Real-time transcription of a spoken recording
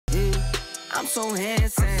I'm so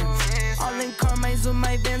handsome. All in Carmine's with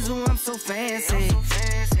my Benz, I'm so fancy.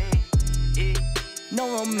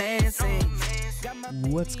 No romancing.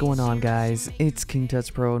 What's going on, guys? It's King Tuts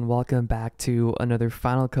Pro and welcome back to another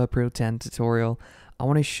Final Cut Pro 10 tutorial. I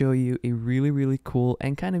want to show you a really cool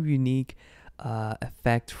and kind of unique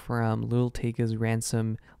effect from Lil Tecca's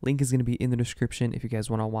Ransom. Link is going to be in the description if you guys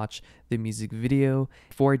want to watch the music video.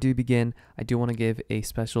 Before I do begin, I do want to give a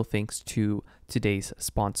special thanks to today's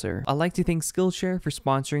sponsor. I'd like to thank Skillshare for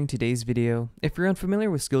sponsoring today's video. If you're unfamiliar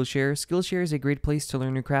with Skillshare, Skillshare is a great place to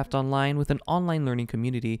learn your craft online with an online learning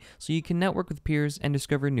community so you can network with peers and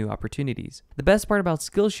discover new opportunities. The best part about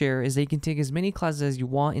Skillshare is that you can take as many classes as you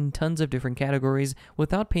want in tons of different categories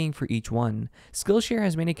without paying for each one. Skillshare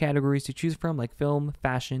has many categories to choose from like film,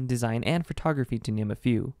 fashion, design, and photography to name a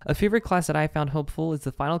few. A favorite class that I found helpful is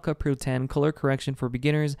the Final Cut Pro 10 Color Correction for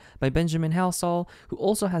Beginners by Benjamin Halsall, who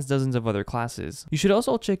also has dozens of other classes. You should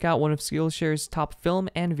also check out one of Skillshare's top film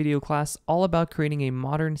and video class all about creating a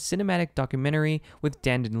modern cinematic documentary with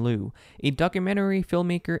Dandon Liu, a documentary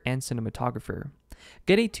filmmaker and cinematographer.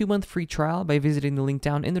 Get a 2-month free trial by visiting the link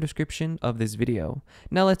down in the description of this video.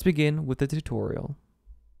 Now let's begin with the tutorial.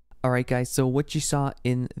 Alright guys, so what you saw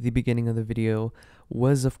in the beginning of the video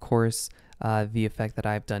was of course the effect that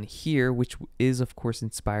I've done here, which is of course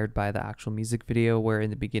inspired by the actual music video, where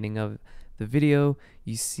in the beginning of the video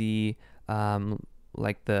you see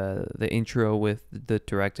like the intro with the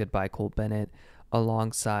directed by Cole Bennett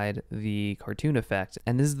alongside the cartoon effect.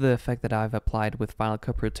 And this is the effect that I've applied with Final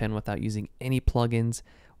Cut Pro 10 without using any plugins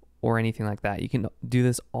or anything like that. You can do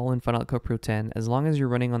this all in Final Cut Pro 10 as long as you're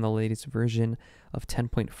running on the latest version of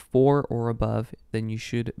 10.4 or above. Then you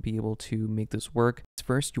should be able to make this work.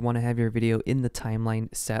 First, you want to have your video in the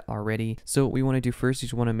timeline set already. So what we want to do first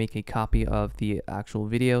is you want to make a copy of the actual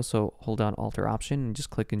video. So hold down Alt or Option and just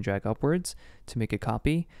click and drag upwards to make a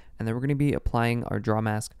copy. And then we're going to be applying our draw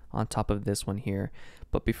mask on top of this one here.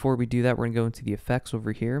 But before we do that, we're going to go into the effects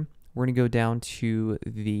over here. We're going to go down to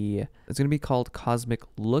it's going to be called Cosmic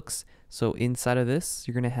Looks. So inside of this,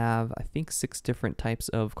 you're going to have, I think, 6 different types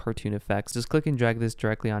of cartoon effects. Just click and drag this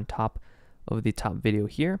directly on top of the top video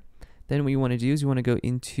here. Then what you want to do is you want to go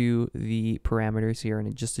into the parameters here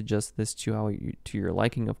and just adjust this to your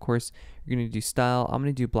liking. Of course, you're going to do style. I'm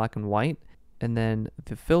going to do black and white. And then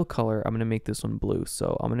the fill color, I'm going to make this one blue.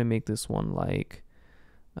 So I'm going to make this one like,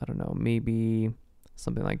 I don't know, maybe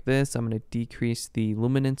something like this. I'm going to decrease the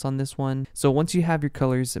luminance on this one. So once you have your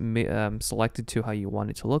colors selected to how you want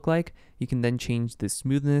it to look like, you can then change the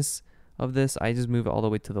smoothness of this. I just move it all the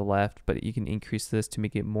way to the left, but you can increase this to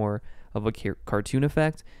make it more of a cartoon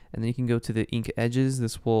effect. And then you can go to the ink edges.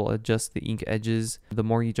 This will adjust the ink edges. The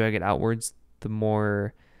more you drag it outwards, the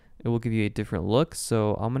more it will give you a different look.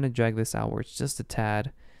 So I'm going to drag this outwards just a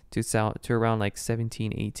tad to around like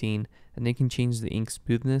 17, 18. And then you can change the ink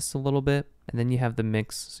smoothness a little bit. And then you have the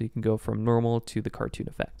mix, so you can go from normal to the cartoon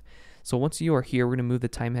effect. So once you are here, we're going to move the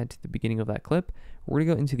time head to the beginning of that clip. We're going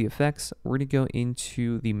to go into the effects. We're going to go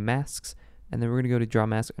into the masks. And then we're going to go to draw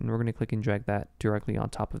mask, and we're going to click and drag that directly on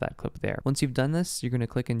top of that clip there. Once you've done this, you're going to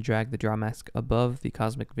click and drag the draw mask above the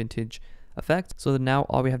Cosmic Vintage effect. So now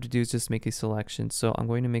all we have to do is just make a selection. So I'm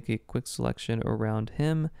going to make a quick selection around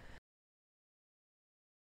him.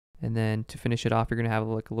 And then to finish it off, you're going to have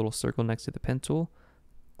like a little circle next to the pen tool.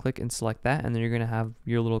 Click and select that, and then you're going to have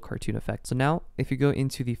your little cartoon effect. So now if you go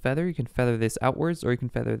into the feather, you can feather this outwards or you can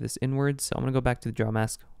feather this inwards. So I'm going to go back to the draw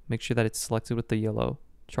mask, make sure that it's selected with the yellow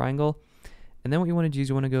triangle. And then what you want to do is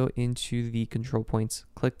you want to go into the control points,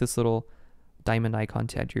 click this little diamond icon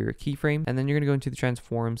to add your keyframe, and then you're going to go into the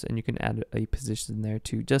transforms and you can add a position there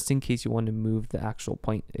too, just in case you want to move the actual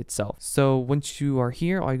point itself. So once you are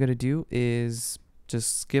here, all you got to do is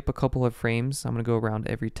just skip a couple of frames. I'm going to go around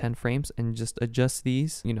every 10 frames and just adjust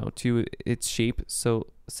these, to its shape. So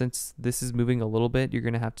since this is moving a little bit, you're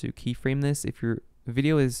going to have to keyframe this. If your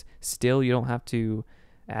video is still, you don't have to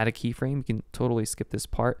add a keyframe. You can totally skip this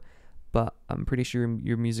part, but I'm pretty sure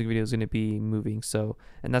your music video is going to be moving. So,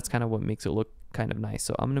 and that's kind of what makes it look kind of nice.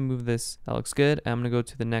 So I'm going to move this. That looks good. I'm going to go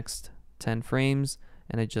to the next 10 frames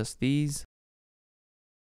and adjust these.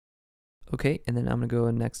 Okay, and then I'm going to go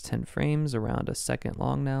next 10 frames, around a second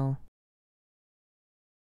long now.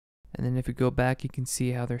 And then if you go back, you can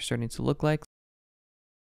see how they're starting to look like.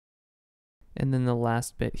 And then the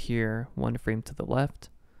last bit here, 1 frame to the left.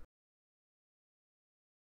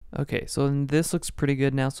 Okay, so then this looks pretty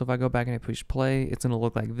good now. So if I go back and I push play, it's going to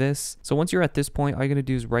look like this. So once you're at this point, all you're going to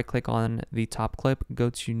do is right click on the top clip, go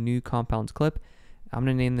to new compound clip. I'm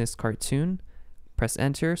going to name this cartoon. Press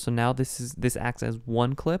enter. So now this acts as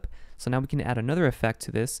one clip. So now we can add another effect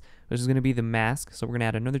to this, which is going to be the mask. So we're going to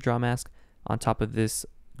add another draw mask on top of this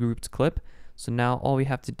grouped clip. So now all we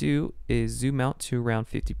have to do is zoom out to around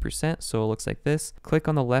 50%. So it looks like this. Click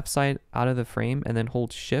on the left side out of the frame and then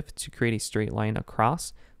hold shift to create a straight line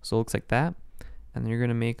across. So it looks like that. And then you're going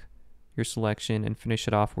to make your selection and finish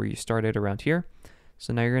it off where you started around here.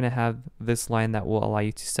 So now you're going to have this line that will allow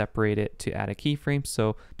you to separate it to add a keyframe.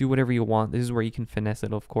 So do whatever you want. This is where you can finesse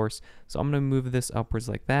it, of course. So I'm going to move this upwards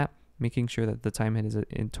like that, making sure that the time head is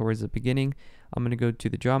in towards the beginning. I'm going to go to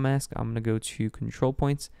the draw mask. I'm going to go to control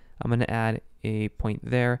points. I'm going to add a point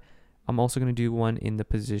there. I'm also going to do one in the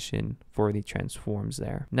position for the transforms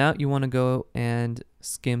there. Now you want to go and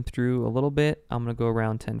skim through a little bit. I'm going to go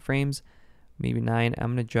around 10 frames, maybe 9.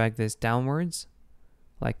 I'm going to drag this downwards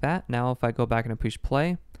like that. Now if I go back and I push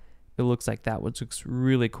play, it looks like that, which looks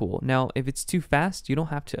really cool. Now if it's too fast, you don't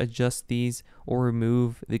have to adjust these or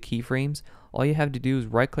remove the keyframes. All you have to do is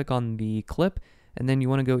right click on the clip, and then you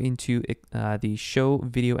want to go into the show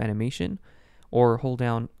video animation, or hold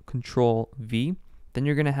down Control V. Then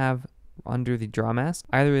you're going to have under the draw mask,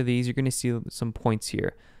 either of these, you're going to see some points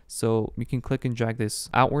here. So you can click and drag this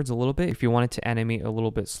outwards a little bit if you want it to animate a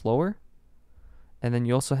little bit slower. And then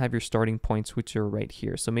you also have your starting points, which are right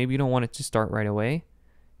here. So maybe you don't want it to start right away.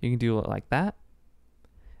 You can do it like that.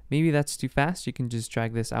 Maybe that's too fast. You can just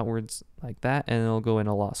drag this outwards like that, and it'll go in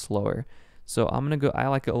a lot slower. So I'm going to go, I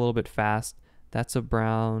like it a little bit fast. That's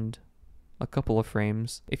around a couple of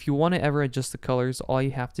frames. If you want to ever adjust the colors, all you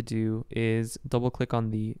have to do is double click on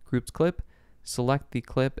the grouped clip, select the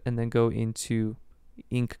clip, and then go into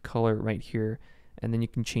ink color right here. And then you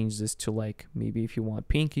can change this to, like, maybe if you want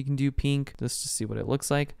pink, you can do pink just to see what it looks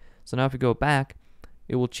like. So now if you go back,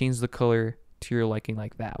 it will change the color to your liking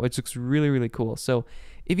like that, which looks really, really cool. So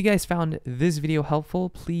if you guys found this video helpful,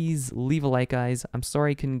 please leave a like, guys. I'm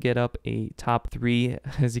sorry I couldn't get up a top 3,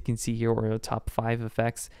 as you can see here, or a top 5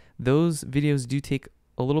 effects. Those videos do take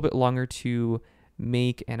a little bit longer to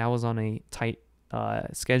make, and I was on a tight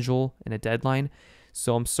schedule and a deadline.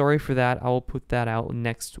 So I'm sorry for that. I will put that out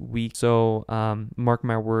next week. So mark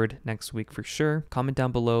my word, next week for sure. Comment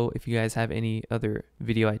down below if you guys have any other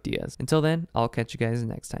video ideas. Until then, I'll catch you guys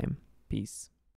next time. Peace.